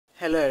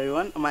Hello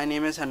everyone, my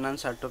name is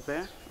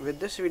SATOPAY. With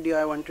this video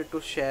I wanted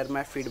to share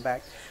my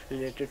feedback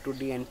related to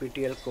the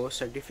NPTEL course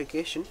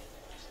certification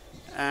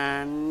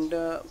and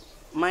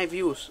my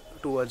views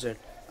towards it.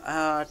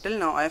 Till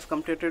now I have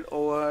completed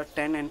over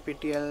 10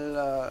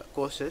 NPTEL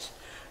courses,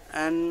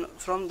 and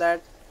from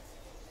that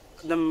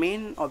the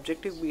main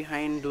objective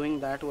behind doing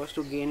that was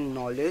to gain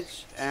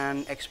knowledge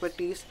and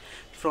expertise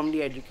from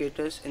the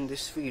educators in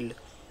this field,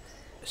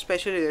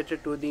 especially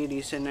related to the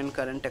recent and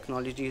current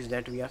technologies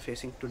that we are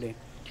facing today.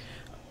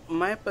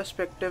 My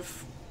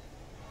perspective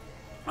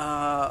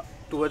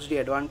towards the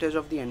advantage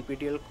of the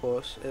NPTEL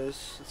course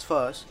is,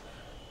 first,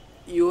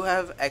 you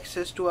have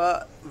access to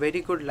a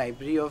very good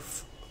library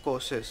of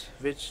courses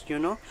which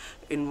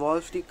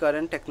involves the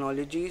current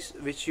technologies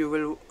which you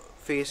will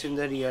face in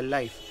the real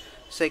life.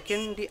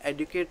 Second, the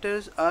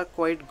educators are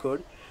quite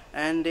good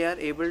and they are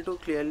able to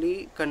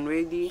clearly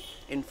convey the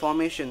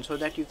information so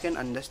that you can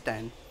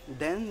understand.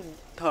 Then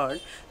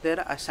third, there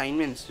are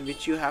assignments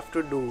which you have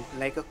to do,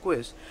 like a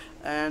quiz,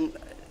 and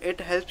it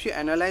helps you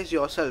analyze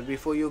yourself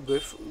before you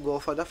go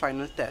for the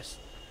final test.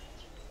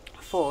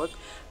 Fourth,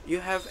 you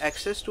have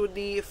access to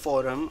the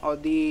forum or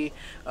the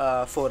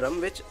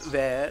forum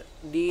where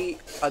the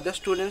other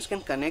students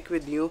can connect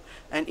with you,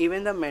 and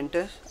even the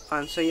mentors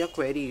answer your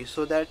queries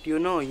so that you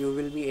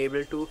will be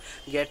able to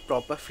get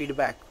proper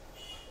feedback.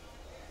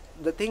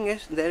 The thing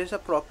is, there is a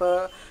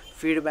proper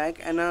feedback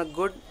and a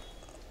good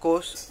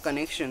course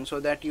connection so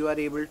that you are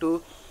able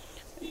to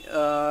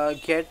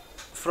get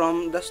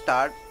from the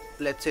start,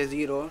 let's say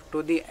 0,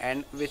 to the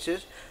end, which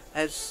is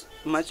as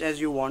much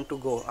as you want to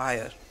go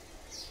higher.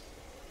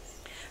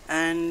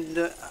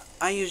 And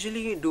I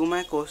usually do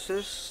my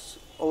courses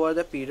over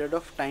the period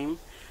of time,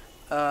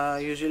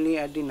 usually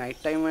at the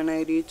night time when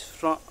I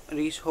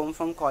reach home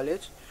from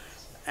college,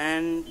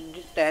 and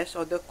the test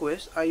or the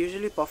quiz I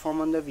usually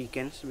perform on the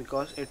weekends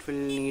because it will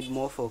need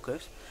more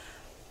focus.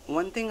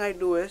 One thing I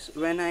do is,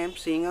 when I am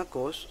seeing a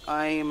course,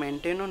 I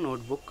maintain a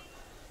notebook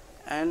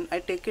and I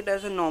take it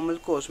as a normal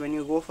course. When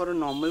you go for a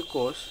normal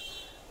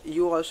course,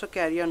 you also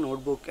carry a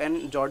notebook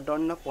and jot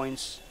down the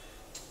points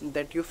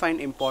that you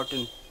find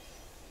important.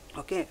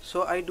 Okay,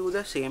 so I do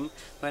the same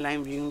while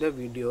I'm viewing the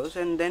videos,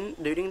 and then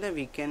during the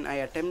weekend I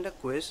attempt the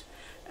quiz,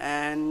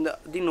 and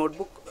the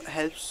notebook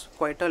helps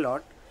quite a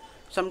lot.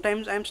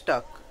 Sometimes I'm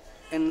stuck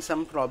in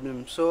some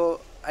problem,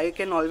 so I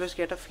can always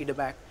get a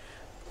feedback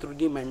through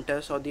the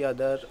mentors or the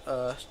other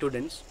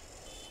students,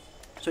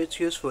 so it's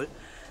useful.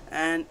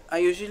 And I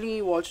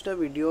usually watch the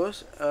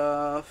videos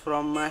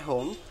from my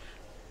home.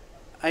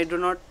 I do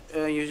not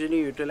usually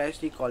utilize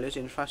the college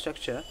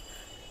infrastructure,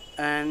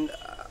 and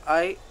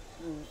I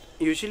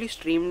usually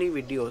stream the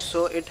videos,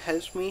 so it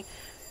helps me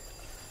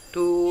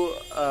to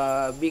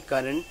be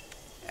current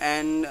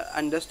and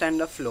understand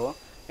the flow.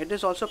 It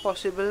is also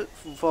possible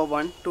for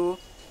one to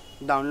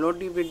download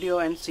the video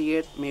and see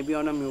it maybe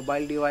on a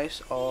mobile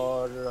device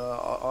or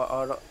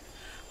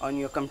on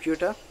your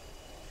computer.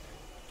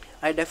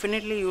 I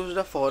definitely use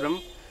the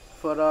forum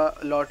for a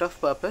lot of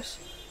purpose,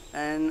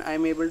 and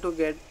I'm able to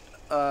get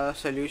a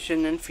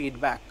solution and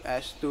feedback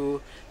as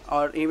to,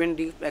 or even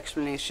deep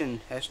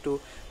explanation as to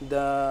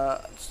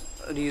the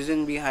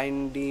reason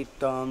behind the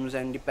terms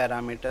and the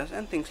parameters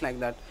and things like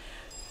that.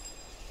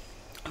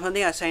 For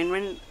the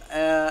assignment,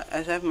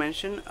 as I've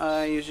mentioned,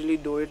 I usually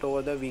do it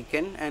over the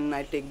weekend, and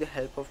I take the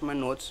help of my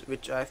notes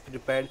which I've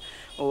prepared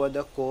over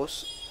the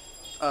course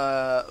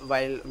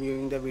while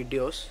viewing the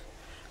videos.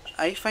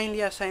 I find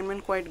the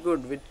assignment quite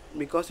good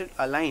because it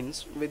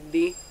aligns with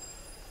the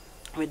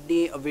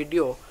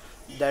video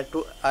that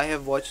I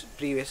have watched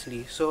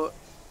previously, so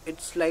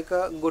it's like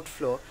a good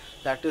flow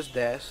that is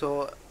there,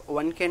 so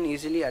one can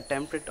easily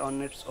attempt it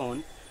on its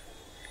own.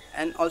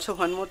 And also,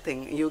 one more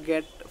thing, you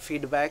get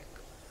feedback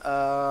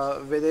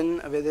within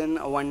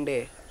 1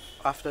 day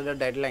after the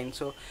deadline,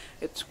 so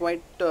it's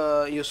quite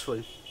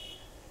useful.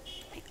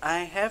 I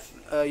have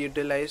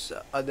utilized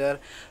other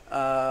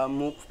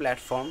MOOC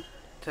platform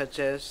such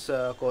as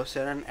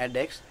Coursera and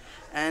edX,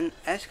 and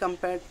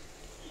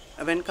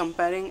when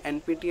comparing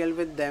NPTEL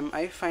with them,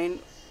 I find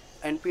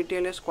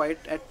NPTEL is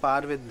quite at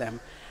par with them.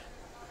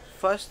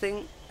 First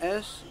thing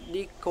is,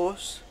 the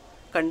course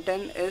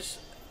content is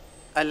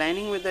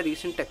aligning with the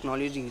recent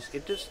technologies.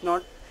 It is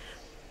not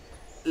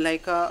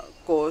like a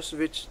course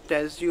which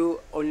tells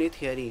you only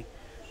theory.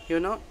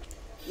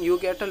 You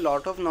get a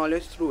lot of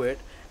knowledge through it,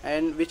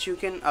 and which you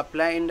can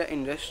apply in the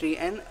industry,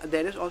 and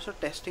there is also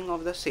testing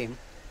of the same.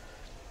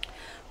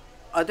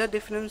 Other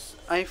difference,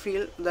 I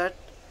feel that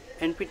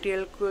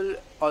NPTEL could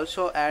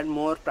also add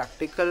more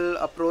practical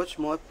approach,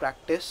 more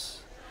practicals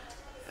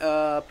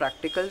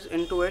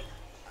into it.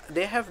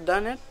 They have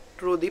done it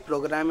through the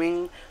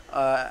programming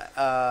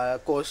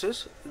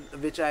courses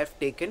which I have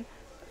taken,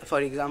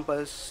 for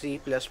example C++,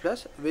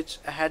 which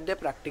had their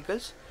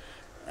practicals,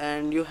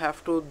 and you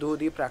have to do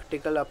the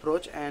practical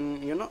approach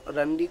and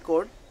run the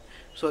code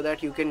so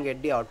that you can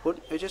get the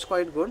output, which is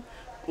quite good.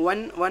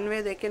 One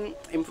way they can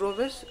improve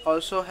is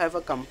also have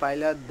a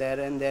compiler there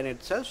and there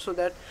itself, so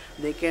that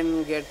they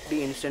can get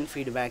the instant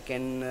feedback,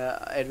 and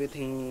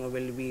everything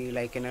will be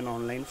like in an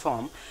online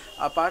form.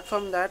 Apart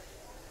from that,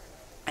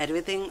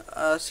 everything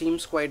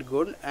seems quite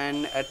good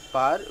and at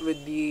par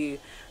with the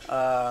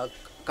uh,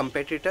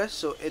 competitors,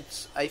 so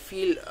it's, I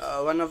feel,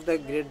 one of the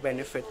great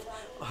benefits.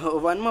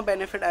 One more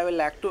benefit I will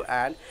like to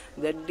add,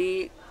 that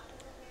the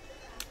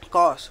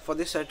cost for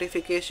the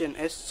certification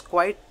is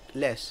quite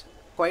less,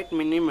 quite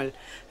minimal,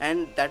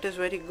 and that is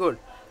very good.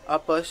 A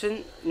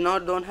person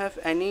not don't have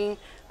any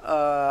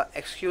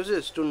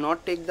excuses to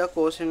not take the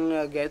course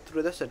and get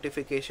through the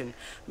certification.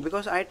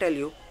 Because I tell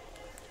you,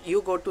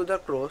 you go to the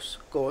course,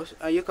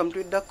 you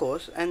complete the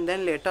course, and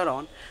then later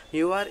on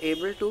you are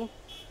able to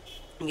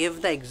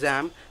give the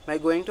exam by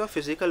going to a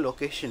physical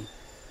location.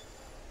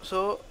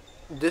 So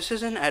this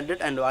is an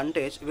added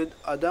advantage with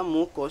other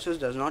MOOC courses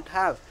does not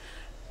have.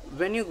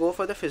 When you go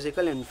for the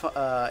physical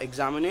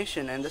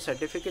examination, and the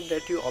certificate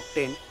that you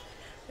obtain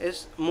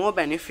is more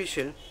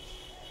beneficial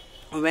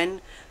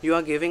when you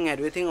are giving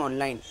everything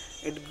online.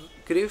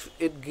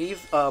 It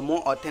gives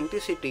more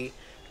authenticity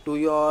to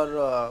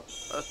your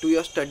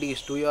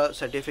studies, to your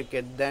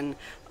certificate, than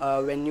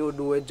when you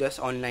do it just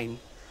online.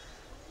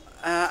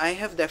 I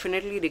have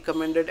definitely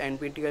recommended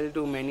NPTEL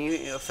to many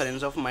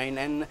friends of mine,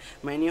 and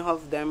many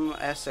of them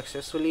have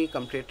successfully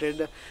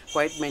completed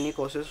quite many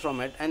courses from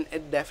it, and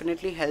it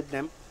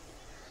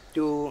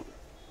to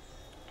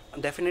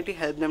definitely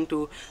help them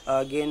to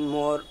gain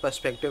more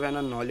perspective and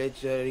a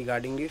knowledge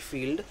regarding the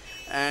field.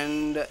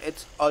 And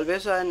it's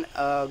always an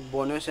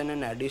bonus and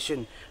an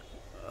addition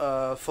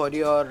for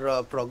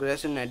your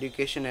progress in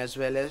education as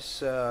well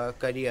as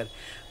career.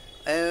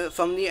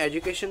 From the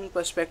education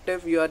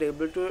perspective, you are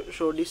able to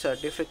show the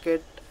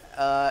certificate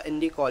in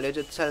the college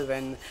itself,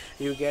 and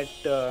you get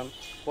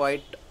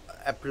quite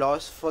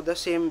applause for the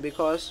same,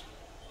 because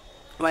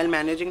while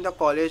managing the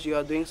college you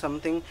are doing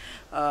something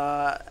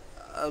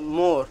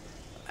more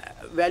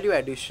value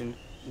addition.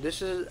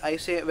 This is, I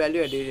say,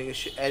 value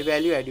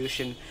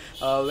addition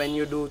when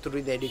you do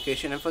through the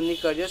education. And from the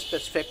career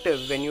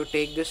perspective, when you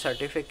take this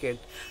certificate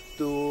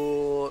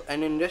to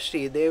an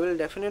industry, they will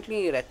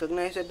definitely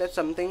recognize it as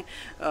something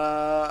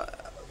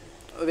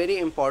very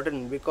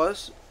important,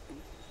 because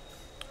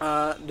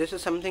this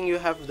is something you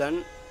have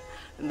done,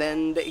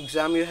 then the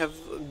exam you have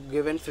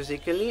given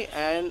physically,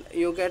 and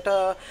you get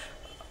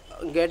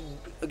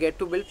get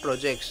to build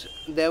projects.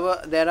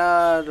 There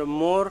are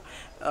more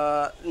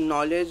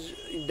knowledge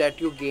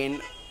that you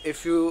gain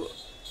if you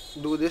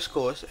do this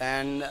course,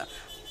 and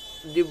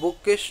the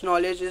bookish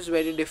knowledge is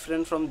very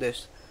different from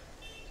this.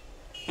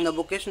 The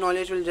bookish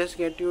knowledge will just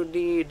get you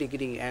the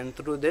degree, and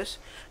through this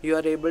you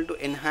are able to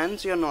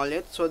enhance your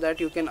knowledge so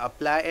that you can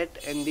apply it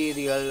in the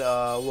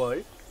real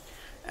world.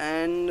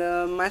 And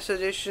my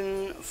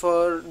suggestion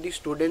for the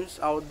students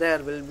out there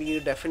will be,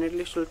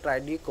 definitely should try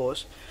the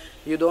course.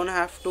 You don't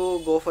have to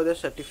go for the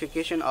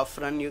certification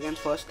upfront. You can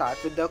first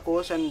start with the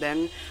course, and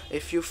then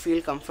if you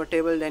feel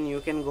comfortable, then you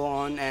can go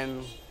on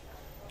and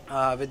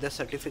with the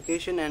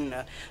certification, and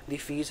the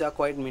fees are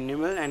quite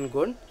minimal and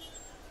good.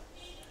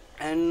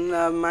 And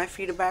my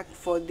feedback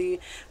for the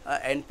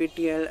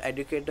NPTEL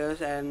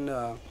educators and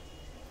the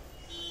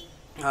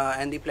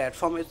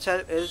platform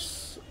itself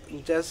is,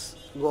 just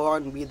go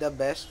on, be the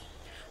best,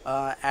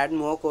 add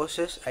more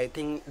courses. I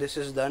think this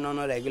is done on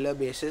a regular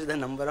basis. The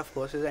number of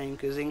courses are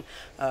increasing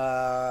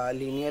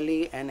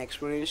linearly and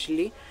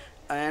exponentially.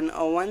 And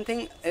one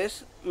thing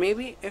is,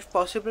 maybe if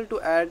possible,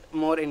 to add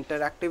more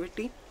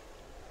interactivity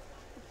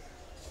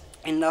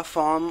in the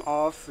form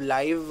of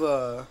live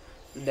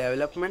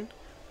development.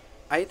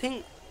 I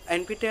think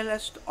NPTEL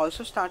has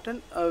also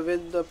started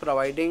with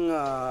providing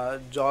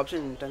jobs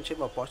and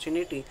internship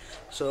opportunity.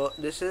 So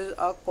this is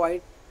a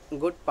quite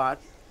good part,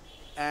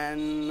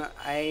 and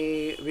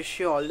I wish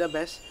you all the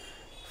best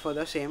for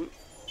the same.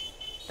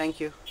 Thank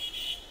you.